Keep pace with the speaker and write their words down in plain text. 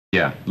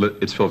Yeah,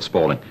 it's Phillip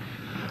Spaulding.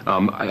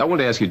 I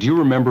wanted to ask you, do you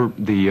remember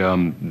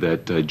the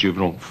that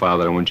juvenile file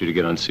that I wanted you to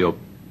get unsealed?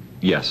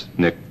 Yes,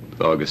 Nick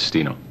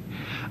Augustino.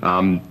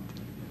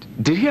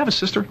 Did he have a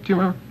sister? Do you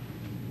remember?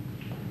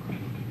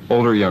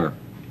 Older or younger?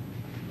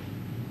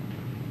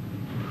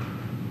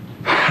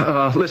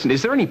 Listen,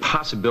 is there any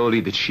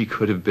possibility that she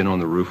could have been on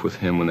the roof with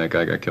him when that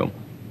guy got killed?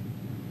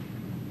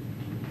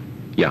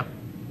 Yeah.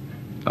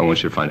 I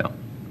want you to find out.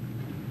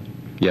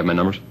 You have my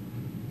numbers?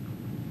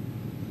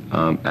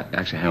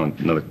 Actually, hang on.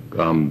 Another.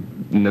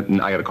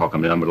 I got a call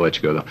coming in. I'm going to let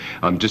you go, though.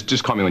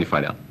 Just call me when you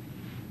find out.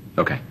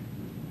 Okay.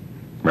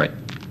 Right.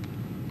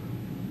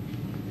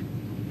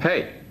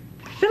 Hey.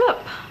 Phillip.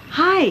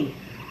 Hi.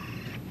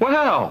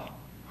 Well.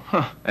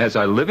 Huh, as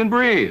I live and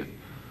breathe.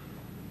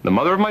 The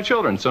mother of my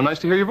children. So nice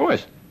to hear your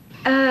voice.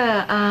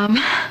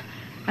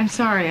 I'm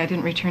sorry I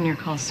didn't return your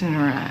call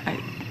sooner.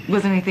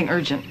 Wasn't anything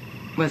urgent,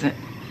 was it?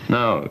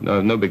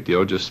 No big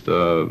deal. Just,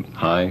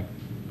 hi.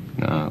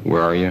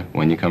 Where are you?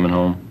 When you coming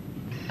home?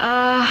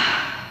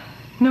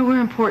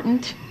 Nowhere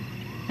important.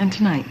 And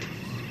tonight.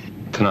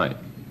 Tonight?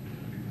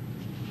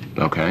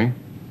 Okay.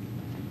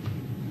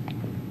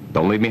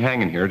 Don't leave me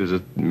hanging here. Does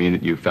it mean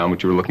that you found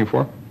what you were looking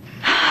for?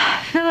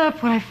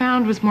 Phillip, what I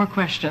found was more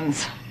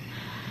questions.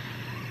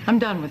 I'm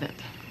done with it.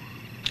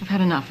 I've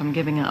had enough. I'm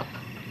giving up.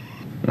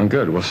 Oh,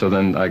 good. Well, so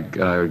then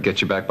I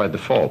get you back by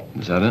default.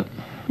 Is that it?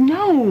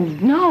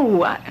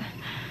 No.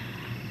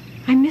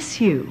 I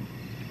miss you.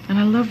 And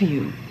I love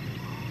you.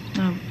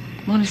 I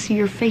want to see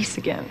your face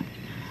again.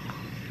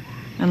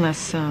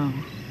 Unless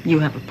you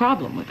have a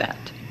problem with that.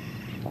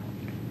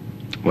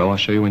 Well, I'll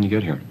show you when you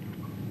get here.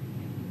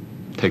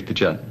 Take the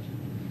jet.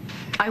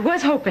 I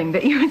was hoping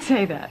that you would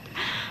say that.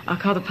 I'll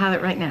call the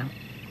pilot right now.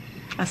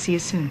 I'll see you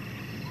soon.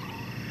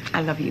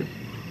 I love you.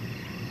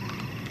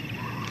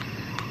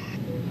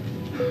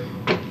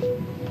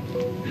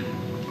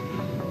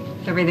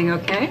 Everything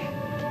okay?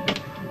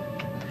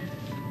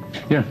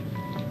 Yeah.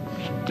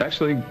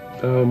 Actually,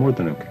 more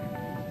than okay.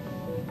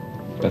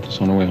 Beth is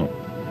on her way home.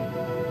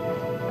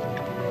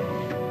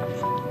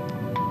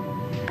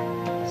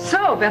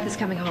 So, Beth is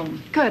coming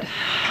home. Good.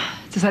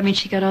 Does that mean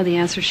she got all the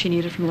answers she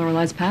needed from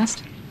Lorelei's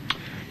past?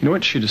 You know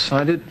what? She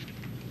decided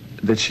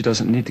that she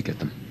doesn't need to get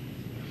them.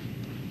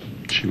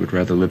 She would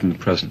rather live in the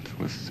present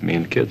with me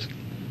and the kids.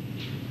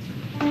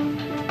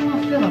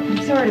 Oh, Phillip,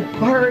 I'm sorry to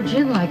barge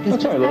in like this.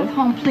 That's all right, Beth Lily.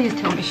 home, please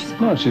tell me she's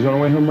home. No, she's on her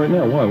way home right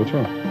now. Why? What's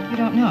wrong? You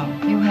don't know.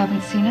 You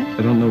haven't seen it?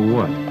 I don't know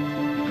what.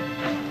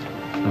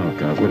 Oh,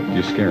 God,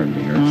 you're scaring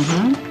me here.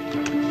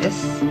 Mm-hmm.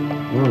 This.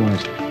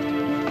 Lorelei's.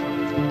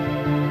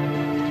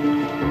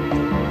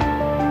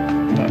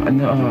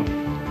 No,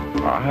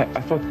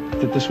 I thought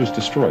that this was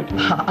destroyed.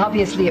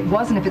 Obviously it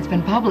wasn't if it's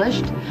been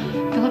published.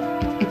 Phillip,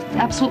 it's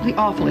absolutely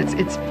awful.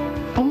 It's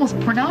almost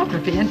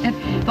pornography, and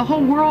the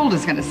whole world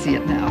is going to see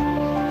it now.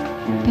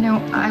 You know,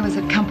 I was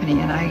at company,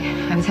 and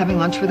I was having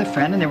lunch with a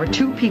friend, and there were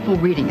two people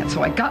reading it.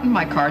 So I got in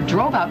my car,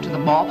 drove out to the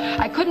mall.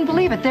 I couldn't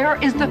believe it.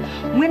 There is the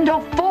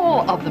window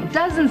full of them,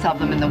 dozens of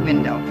them in the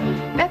window.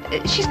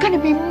 Beth, she's going to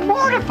be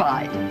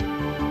mortified.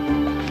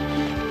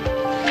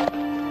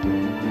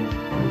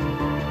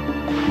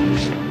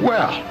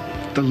 Well,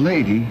 the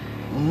lady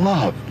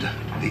loved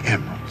the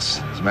emeralds.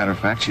 As a matter of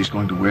fact, she's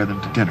going to wear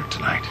them to dinner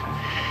tonight.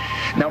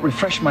 Now,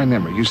 refresh my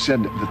memory. You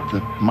said that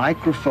the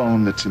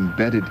microphone that's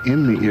embedded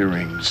in the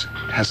earrings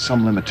has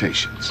some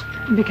limitations.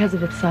 Because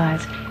of its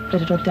size,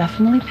 but it'll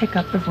definitely pick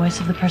up the voice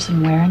of the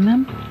person wearing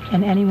them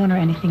and anyone or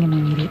anything in the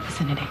immediate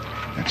vicinity.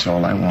 That's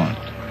all I want.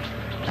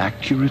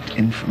 Accurate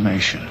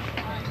information.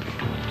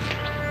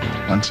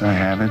 Once I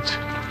have it,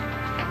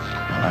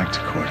 I'll act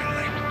accordingly.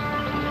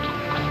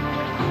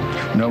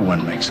 No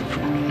one makes a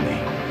fool of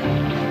me.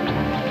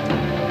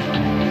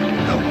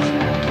 No one.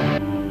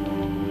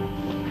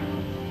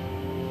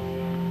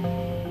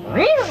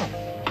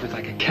 Looks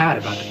like a cat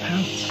about to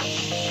pounce.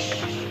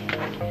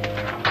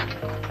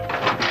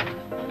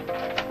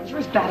 You're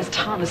as bad as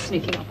Thomas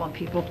sneaking up on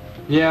people.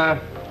 Yeah,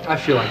 I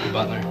feel like the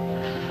butler.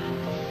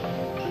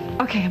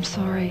 Okay, I'm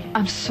sorry.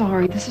 I'm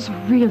sorry. This is a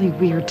really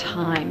weird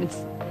time.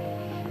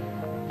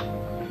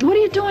 What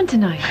are you doing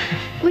tonight?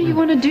 What, do you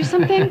want to do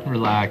something?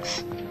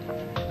 Relax.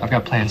 I've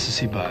got plans to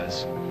see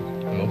Buzz.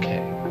 I'm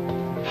okay.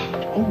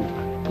 Oh,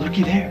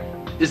 looky there.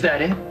 Is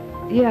that it?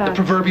 Yeah. The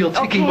proverbial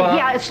ticking bomb?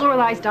 Yeah, it's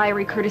Lorelei's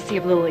diary, courtesy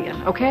of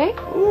Lillian, okay?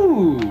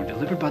 Ooh,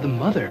 delivered by the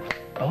mother.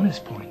 Bonus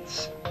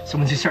points. So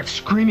once you start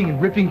screaming and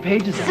ripping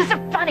pages out... This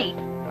isn't funny!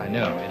 I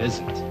know, it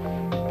isn't.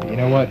 But you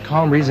know what?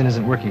 Calm reason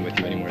isn't working with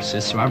you anymore,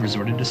 sis, so I've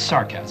resorted to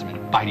sarcasm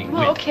and biting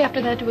Well, wit. okay,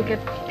 after that, do we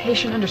get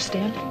patient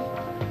understanding?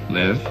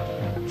 Liv?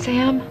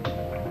 Sam,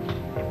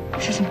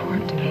 this is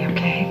important to me,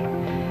 okay?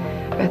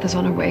 Beth is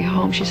on her way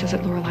home. She says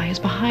that Lorelei is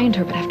behind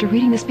her, but after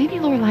reading this, maybe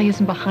Lorelei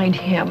isn't behind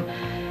him.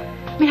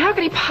 I mean, how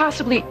could he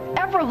possibly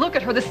ever look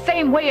at her the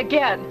same way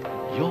again?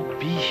 You'll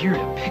be here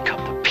to pick up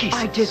the pieces.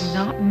 I did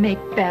not make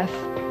Beth,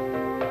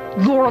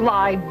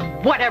 Lorelei,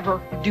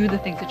 whatever, do the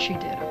things that she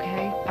did,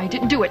 okay? I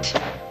didn't do it.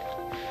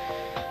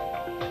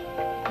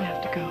 You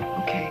have to go,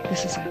 okay?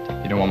 This is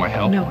it. You don't want my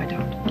help? No, I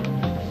don't.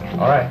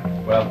 All right,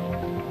 well,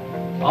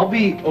 I'll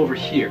be over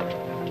here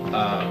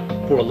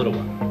for a little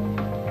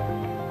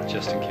while,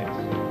 just in case.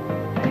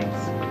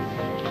 Thanks.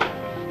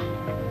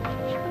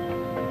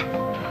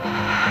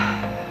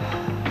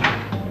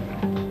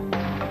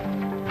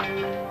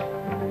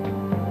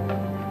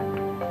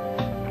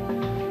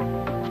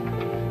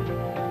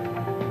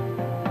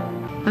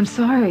 I'm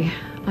sorry.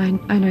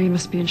 I know you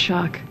must be in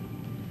shock.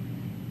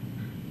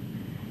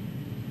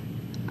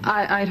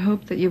 I'd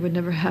hoped that you would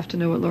never have to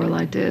know what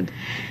Lorelei did.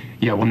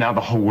 Yeah, well, now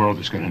the whole world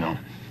is going to know.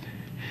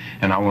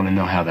 And I want to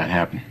know how that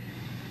happened.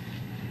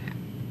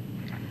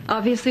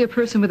 Obviously a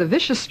person with a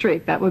vicious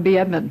streak, that would be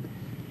Edmund.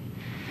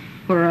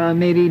 Or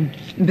maybe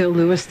Bill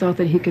Lewis thought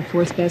that he could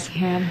force Beth's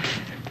hand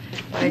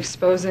by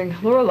exposing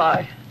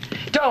Lorelei.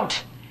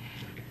 Don't!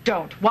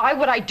 Why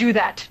would I do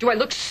that? Do I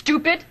look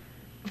stupid?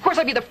 Of course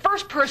I'd be the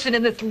first person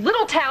in this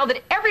little town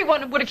that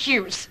everyone would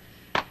accuse.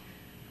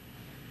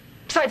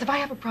 Besides, if I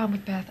have a problem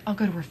with Beth, I'll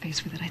go to her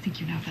face with it. I think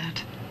you know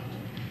that.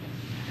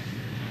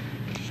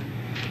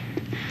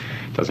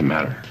 Doesn't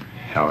matter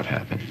how it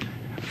happened.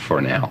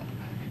 For now.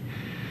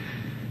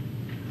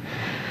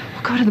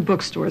 We'll go to the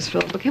bookstores,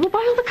 Phillip. Okay, we'll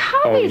buy all the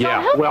copies.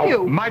 I'll help well,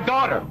 you. my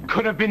daughter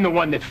could have been the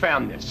one that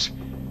found this.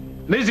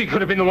 Lizzie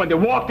could have been the one that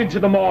walked into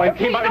the mall and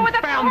came out and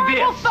found this. That's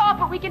a horrible thought,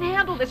 but we can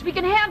handle this. We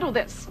can handle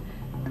this.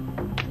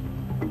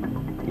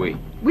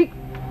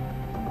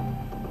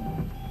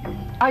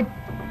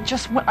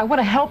 I want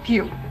to help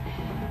you.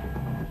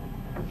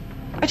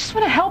 I just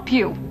want to help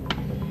you.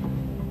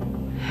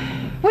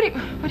 What are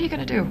you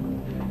going to do?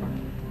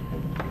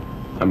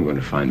 I'm going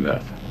to find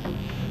Beth.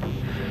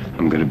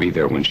 I'm going to be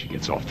there when she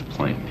gets off the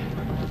plane.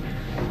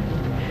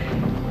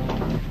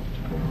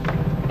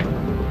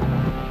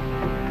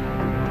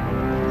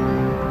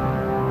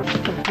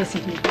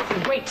 Listen to me.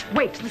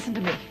 Wait, listen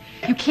to me.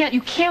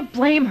 You can't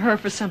blame her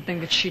for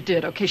something that she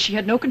did, okay? She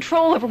had no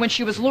control over when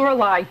she was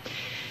Lorelei.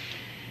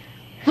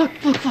 Look.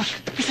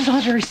 This is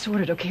all very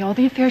sordid, okay? All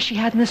the affairs she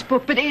had in this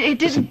book, but it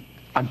didn't...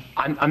 Listen,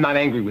 I'm not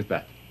angry with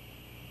Beth.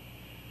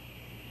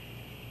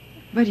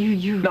 But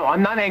you... No,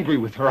 I'm not angry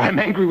with her. I'm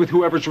angry with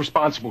whoever's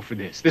responsible for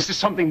this. This is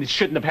something that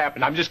shouldn't have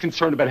happened. I'm just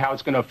concerned about how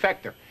it's going to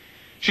affect her.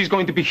 She's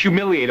going to be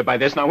humiliated by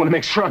this, and I want to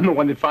make sure I'm the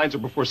one that finds her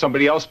before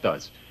somebody else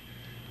does.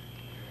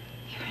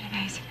 You're an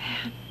amazing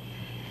man.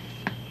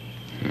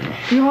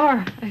 You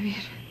are. I mean,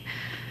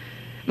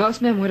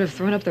 most men would have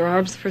thrown up their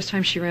arms the first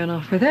time she ran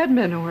off with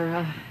Edmund,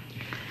 or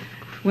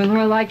when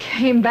Lorelei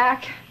came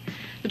back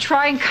to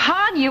try and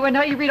con you, and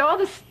now you read all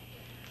this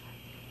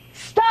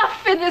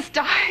stuff in this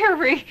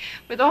diary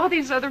with all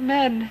these other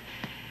men,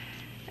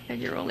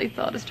 and your only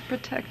thought is to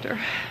protect her.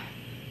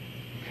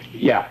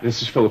 Yeah,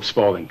 this is Phillip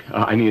Spaulding.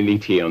 I need an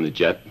ETA on the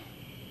jet.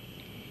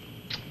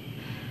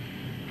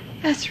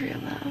 That's real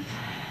love.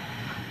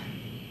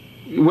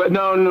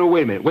 No,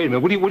 wait a minute.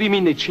 What do you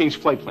mean they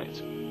changed flight plans?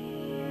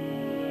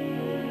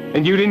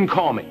 And you didn't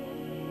call me?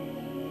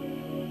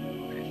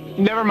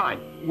 Never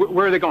mind.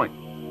 Where are they going?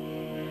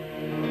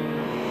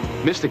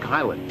 Mystic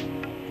Island.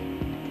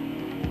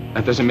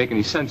 That doesn't make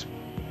any sense.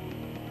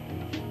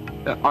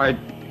 All right,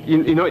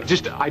 you know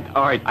what?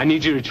 All right, I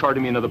need you to charter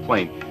me another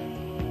plane.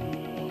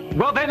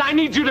 Well, then I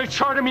need you to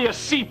charter me a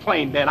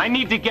seaplane, then. I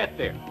need to get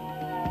there.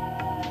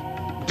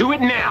 Do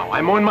it now.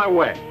 I'm on my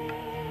way.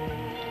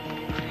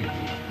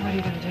 What are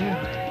you going to do?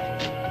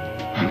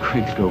 I'm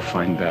going to go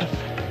find Beth.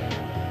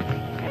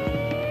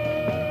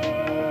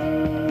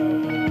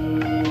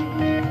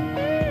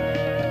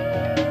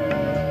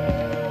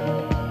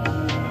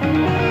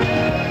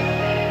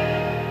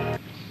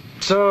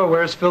 So,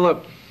 where's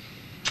Phillip?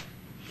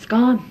 It's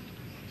gone.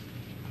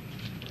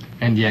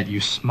 And yet you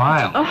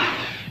smile. Oh.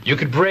 You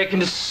could break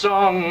into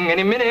song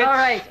any minute. All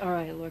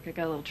right, look, I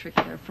got a little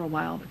tricky there for a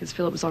while because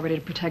Phillip was all ready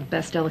to protect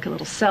Beth's delicate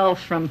little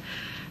self from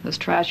those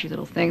trashy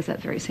little things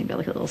that very same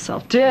delicate little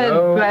self did.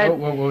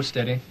 Whoa,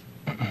 steady.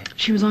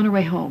 She was on her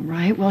way home,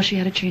 right? Well, she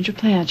had a change of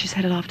plans. She's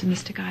headed off to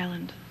Mystic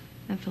Island.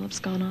 And Phillip's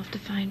gone off to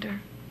find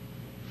her.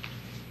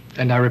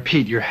 And I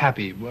repeat, you're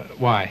happy.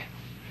 Why?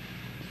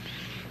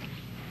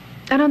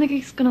 I don't think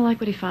he's gonna like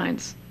what he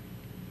finds.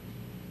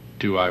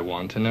 Do I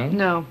want to know?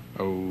 No.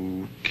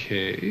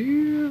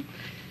 Okay.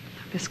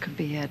 This could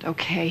be it.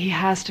 Okay, he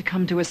has to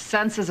come to his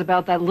senses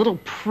about that little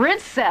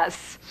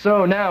princess.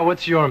 So now,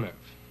 what's your move?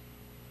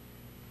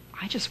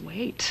 I just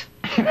wait.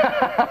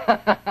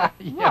 Yeah,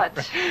 What?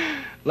 right.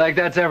 Like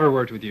that's ever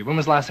worked with you. When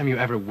was the last time you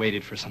ever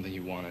waited for something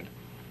you wanted?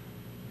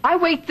 I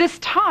wait this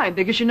time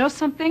because you know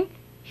something?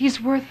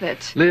 He's worth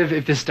it. Liv,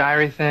 if this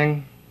diary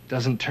thing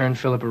doesn't turn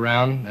Phillip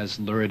around, as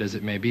lurid as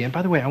it may be, and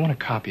by the way, I want a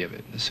copy of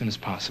it as soon as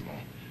possible.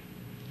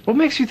 What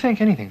makes you think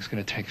anything's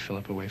going to take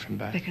Phillip away from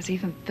Beth? Because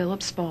even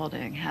Phillip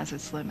Spaulding has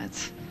its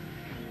limits.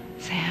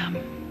 Sam,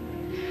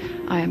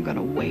 I am going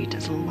to wait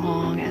as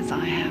long as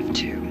I have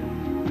to.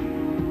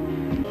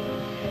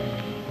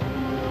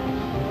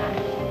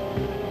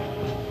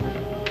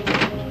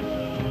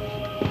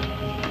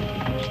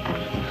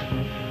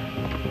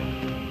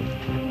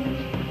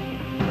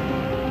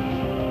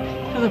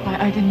 Phillip,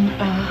 I didn't,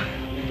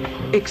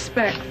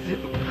 expect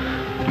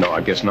that... No,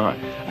 I guess not.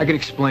 I could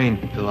explain,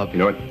 Phillip. You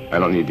know what? I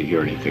don't need to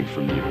hear anything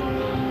from you.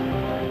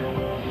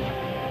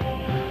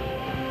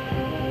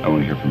 I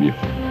want to hear from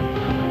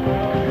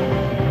you.